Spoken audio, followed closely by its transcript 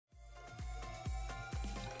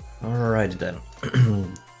Alright then.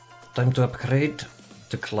 Time to upgrade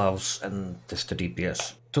the gloves and test the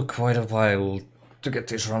DPS. Took quite a while to get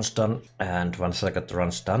these runs done, and once I got the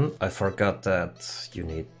runs done, I forgot that you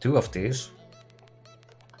need 2 of these.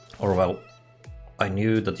 Or well, I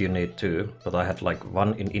knew that you need 2, but I had like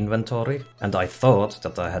 1 in inventory, and I thought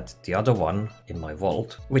that I had the other one in my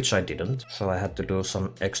vault, which I didn't, so I had to do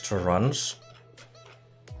some extra runs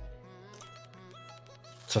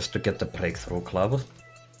just to get the breakthrough glove.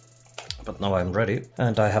 But now I'm ready,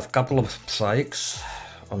 and I have a couple of psychs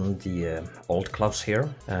on the old gloves here,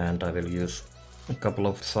 and I will use a couple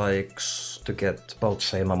of psychs to get about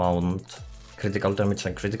same amount critical damage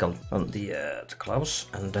and critical on the gloves,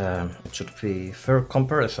 and it should be fair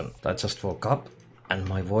comparison. I just woke up and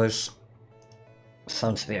my voice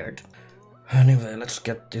sounds weird. Anyway, let's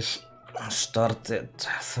get this started.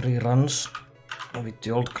 3 runs with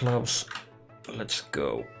the old gloves. Let's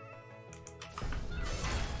go.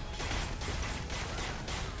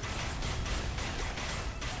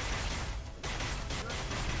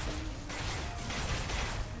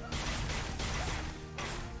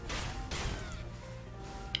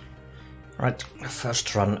 Right,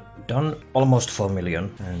 first run done, almost 4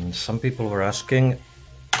 million, and some people were asking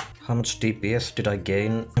how much DPS did I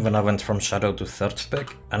gain when I went from Shadow to 3rd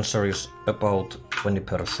spec? Answer is about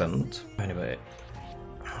 20%. Anyway,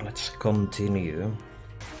 let's continue.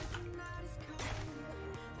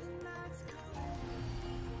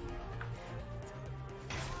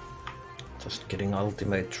 Just getting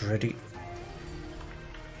ultimate ready.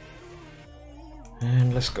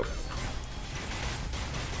 And let's go.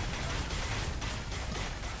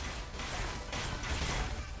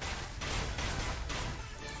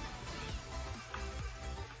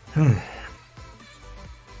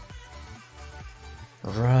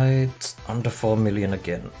 Right, under 4 million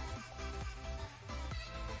again.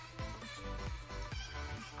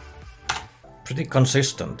 Pretty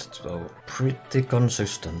consistent, though. Pretty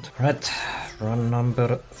consistent. Right, run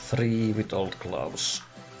number 3 with old gloves.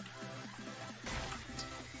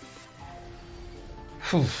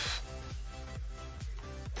 Whew.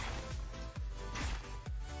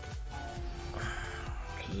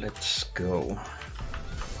 Let's go.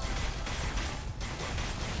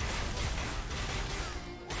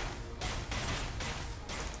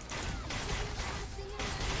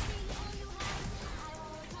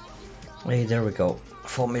 Hey, there we go.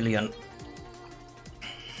 4 million.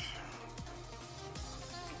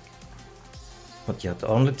 But yeah, the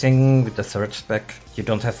only thing with the 3rd spec, you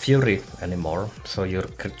don't have Fury anymore, so your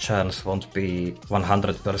crit chance won't be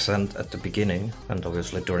 100% at the beginning, and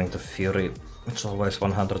obviously during the Fury it's always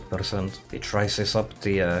 100%. It rises up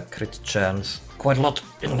the crit chance quite a lot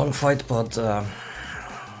in long fight, but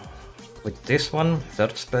with this one,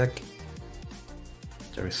 3rd spec,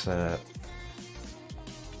 there is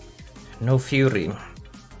no Fury,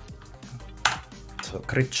 so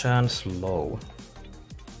crit chance low.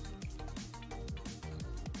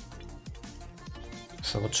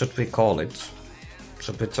 So what should we call it?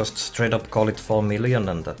 Should we just straight up call it 4 million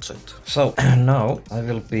and that's it? So now I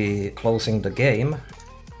will be closing the game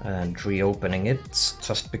and reopening it,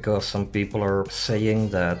 just because some people are saying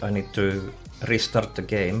that I need to restart the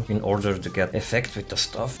game in order to get effect with the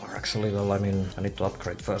stuff. Or actually, well, I mean, I need to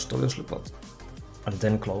upgrade first obviously, but... and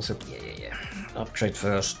then close it. Yeah. Upgrade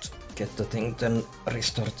first, get the thing, then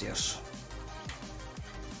restart, yes.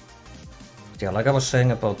 Yeah, like I was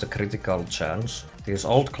saying about the critical chance, these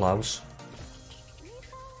old gloves,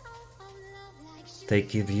 they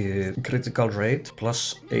give you critical rate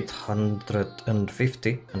plus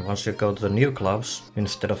 850, and once you go to the new gloves,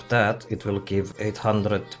 instead of that, it will give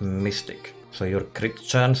 800 mystic. So your crit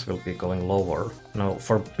chance will be going lower. Now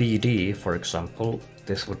for BD, for example,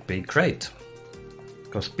 this would be great,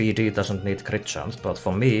 because BD doesn't need crit chance, but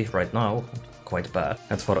for me, right now, quite bad.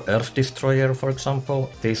 And for Earth Destroyer, for example,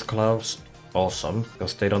 these gloves, awesome,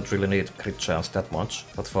 because they don't really need crit chance that much.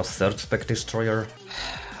 But for 3rd spec Destroyer,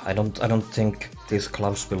 I don't think these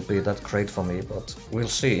gloves will be that great for me, but we'll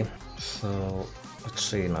see. So, let's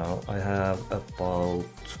see now, I have about...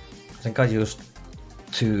 I think I used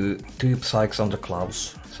 2 tube psychs on the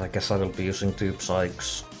gloves, so I guess I will be using tube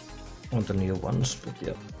psychs on the new ones, but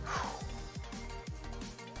yeah.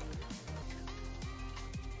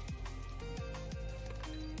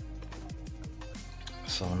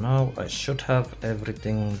 So now I should have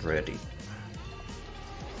everything ready.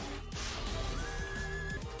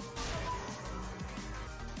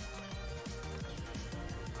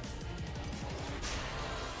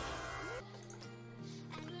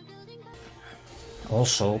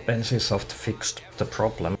 Also, NCSoft fixed the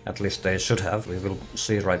problem, at least they should have, we will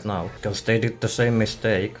see right now. Because they did the same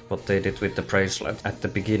mistake what they did with the bracelet. At the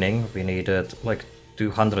beginning we needed like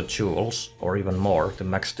 200 jewels or even more to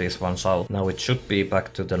max these ones out. Now it should be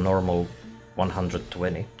back to the normal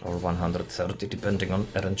 120 or 130 depending on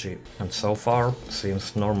RNG. And so far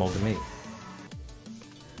seems normal to me.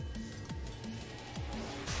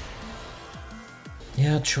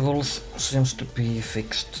 Yeah, jewels seems to be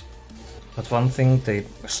fixed. But one thing they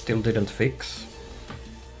still didn't fix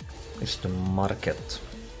is the market.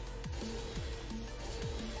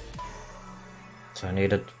 So I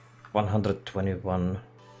needed 121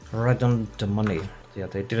 right on the money. Yeah,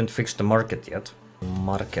 they didn't fix the market yet.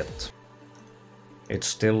 Market. It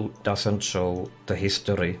still doesn't show the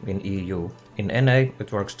history in EU. In NA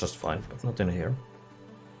it works just fine, but not in here.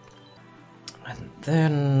 And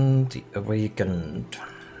then the Awakened.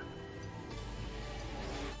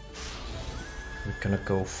 We're gonna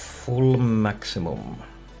go full maximum.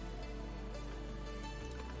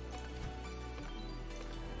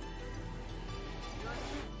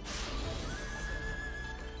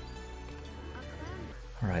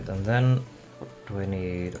 Alright, and then what do I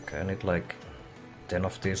need? Okay, I need like 10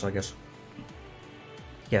 of these, I guess.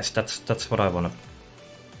 Yes, that's what I wanna.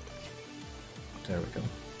 There we go.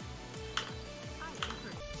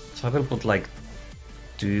 So I will put like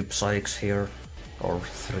 2 psychs here, or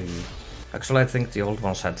 3. Actually, I think the old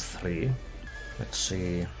ones had 3. Let's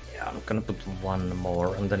see. Yeah, I'm gonna put 1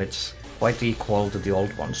 more, and then it's quite equal to the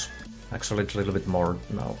old ones. Actually, it's a little bit more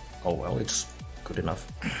now. Oh well, it's good enough.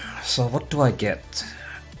 So what do I get?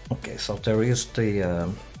 Okay, so there is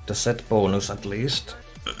the set bonus at least.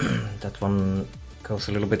 That one goes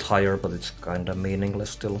a little bit higher, but it's kinda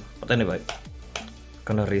meaningless still. But anyway,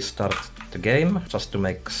 gonna restart the game just to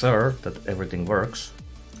make sure that everything works.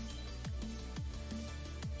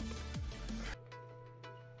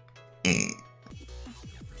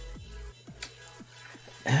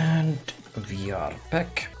 And we are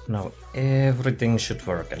back. Now everything should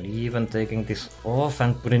work, and even taking this off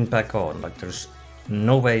and putting back on, like there's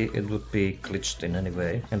no way it would be glitched in any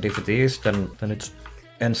way. And if it is, then it's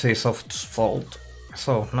NCSoft's fault.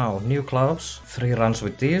 So now new clubs, 3 runs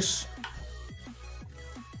with these.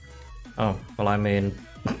 Oh, well, I mean,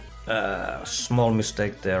 small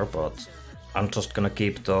mistake there, but I'm just gonna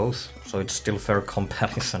keep those, so it's still fair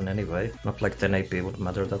comparison anyway. Not like 10 AP would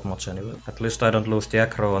matter that much anyway. At least I don't lose the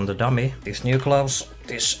aggro on the dummy. These new gloves,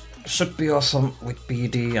 this should be awesome with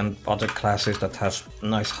PD and other classes that has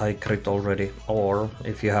nice high crit already. Or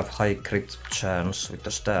if you have high crit chance with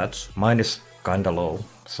the stats. Mine is kinda low,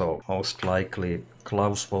 so most likely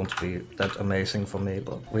gloves won't be that amazing for me,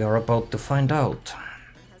 but we are about to find out.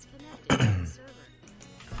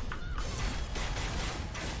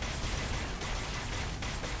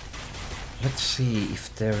 Let's see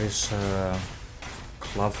if there is a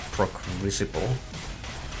glove proc visible.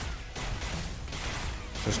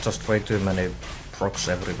 There's just way too many procs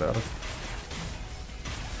everywhere.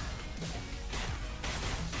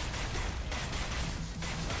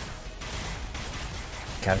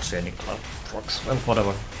 Can't see any glove procs. Well,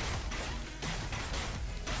 whatever.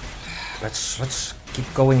 Let's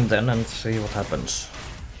keep going then and see what happens.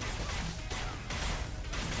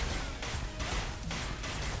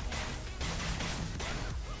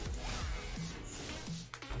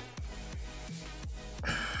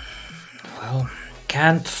 Well,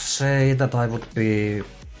 can't say that I would be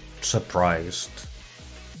surprised.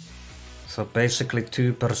 So basically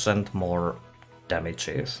 2% more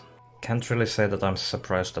damages. Can't really say that I'm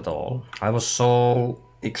surprised at all. I was so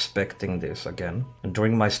expecting this again. And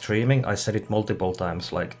during my streaming I said it multiple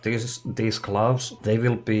times, like these gloves, they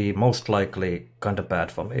will be most likely kinda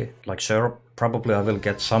bad for me. Like sure, probably I will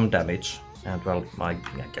get some damage. And well, I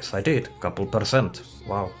guess I did, couple percent.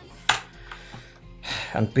 Wow.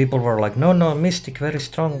 And people were like, no, Mystic very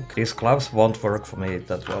strong. These gloves won't work for me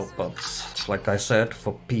that well, but it's like I said,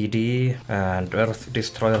 for PD and Earth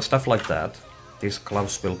Destroyer, stuff like that, these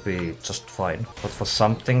gloves will be just fine. But for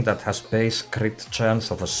something that has base crit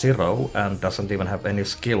chance of a 0 and doesn't even have any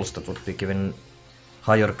skills that would be given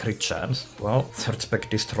higher crit chance, well, third spec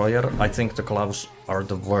Destroyer, I think the gloves are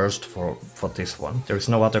the worst for this one. There is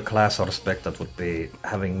no other class or spec that would be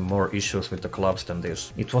having more issues with the gloves than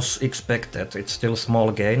this. It was expected, it's still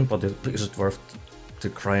small gain, but is it worth to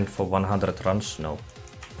grind for 100 runs? No,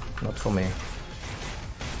 not for me.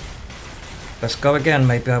 Let's go again,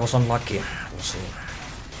 maybe I was unlucky, we'll see.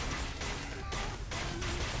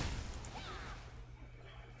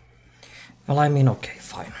 Well, I mean, okay,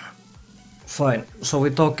 fine. Fine, so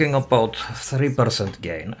we're talking about 3%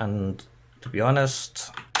 gain, and to be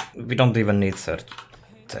honest, we don't even need 30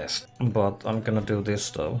 test. But I'm gonna do this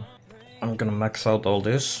though. I'm gonna max out all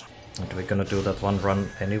this. And we're gonna do that one run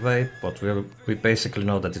anyway, but we basically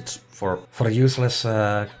know that it's for a useless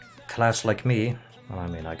class like me. I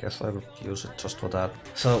mean, I guess I will use it just for that.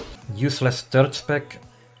 So, useless third spec,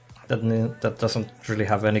 that doesn't really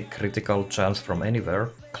have any critical chance from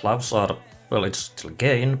anywhere. Gloves are, well, it's still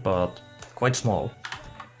gain, but quite small.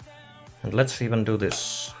 And let's even do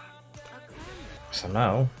this. So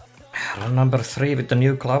now, run number 3 with the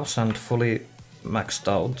new gloves and fully maxed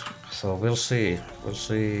out. So we'll see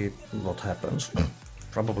what happens.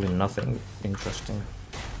 Probably nothing interesting.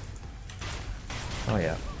 Oh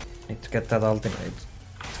yeah, need to get that ultimate.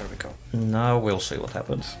 There we go. Now we'll see what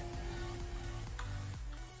happens.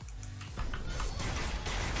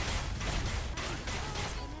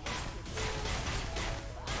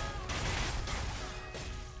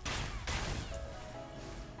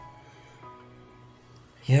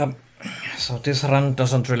 Yeah, so this run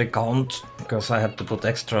doesn't really count, because I had to put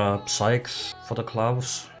extra psychs for the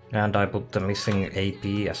gloves, and I put the missing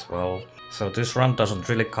AP as well. So this run doesn't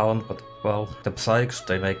really count, but well, the psychs,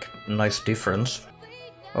 they make nice difference.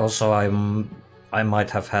 Also, I might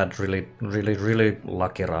have had really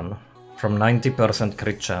lucky run. From 90%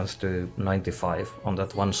 crit chance to 95 on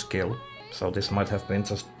that one skill. So this might have been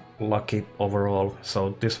just lucky overall,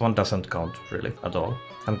 so this one doesn't count really at all.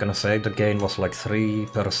 I'm gonna say the gain was like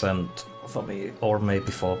 3% for me, or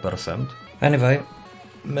maybe 4%. Anyway,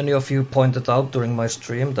 many of you pointed out during my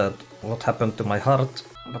stream that what happened to my heart,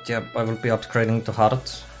 but yeah, I will be upgrading the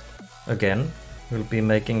heart again. We'll be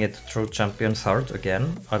making it through Champion's Heart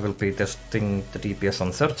again. I will be testing the DPS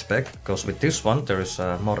on third spec, because with this one there is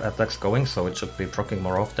more attacks going, so it should be proccing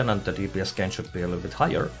more often and the DPS gain should be a little bit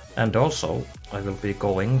higher. And also, I will be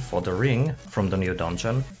going for the ring from the new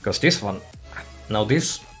dungeon, because this one, now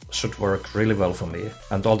this should work really well for me.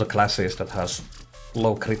 And all the classes that has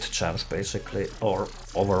low crit chance basically, or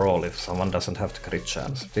overall if someone doesn't have the crit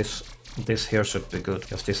chance. This here should be good,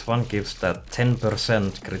 because this one gives that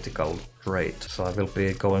 10% critical rate. So I will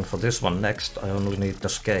be going for this one next. I only need the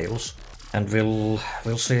scales. And we'll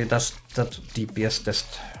see that DPS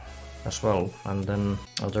test as well. And then,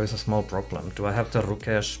 oh, there is a small problem. Do I have the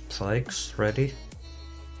Rukesh Psychs ready?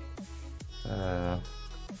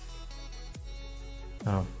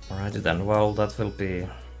 Oh, alrighty then. Well, that will be...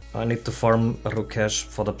 I need to farm Rukesh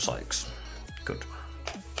for the Psychs. Good.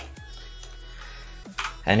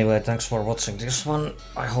 Anyway, thanks for watching this one.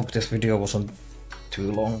 I hope this video wasn't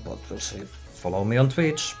too long, but we'll see. Follow me on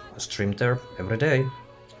Twitch. I stream there every day.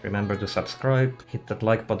 Remember to subscribe. Hit that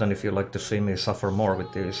like button if you like to see me suffer more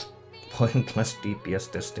with these pointless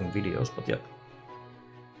DPS testing videos. But yeah.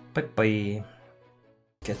 Bye bye.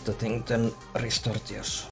 Get the thing then restart, yes.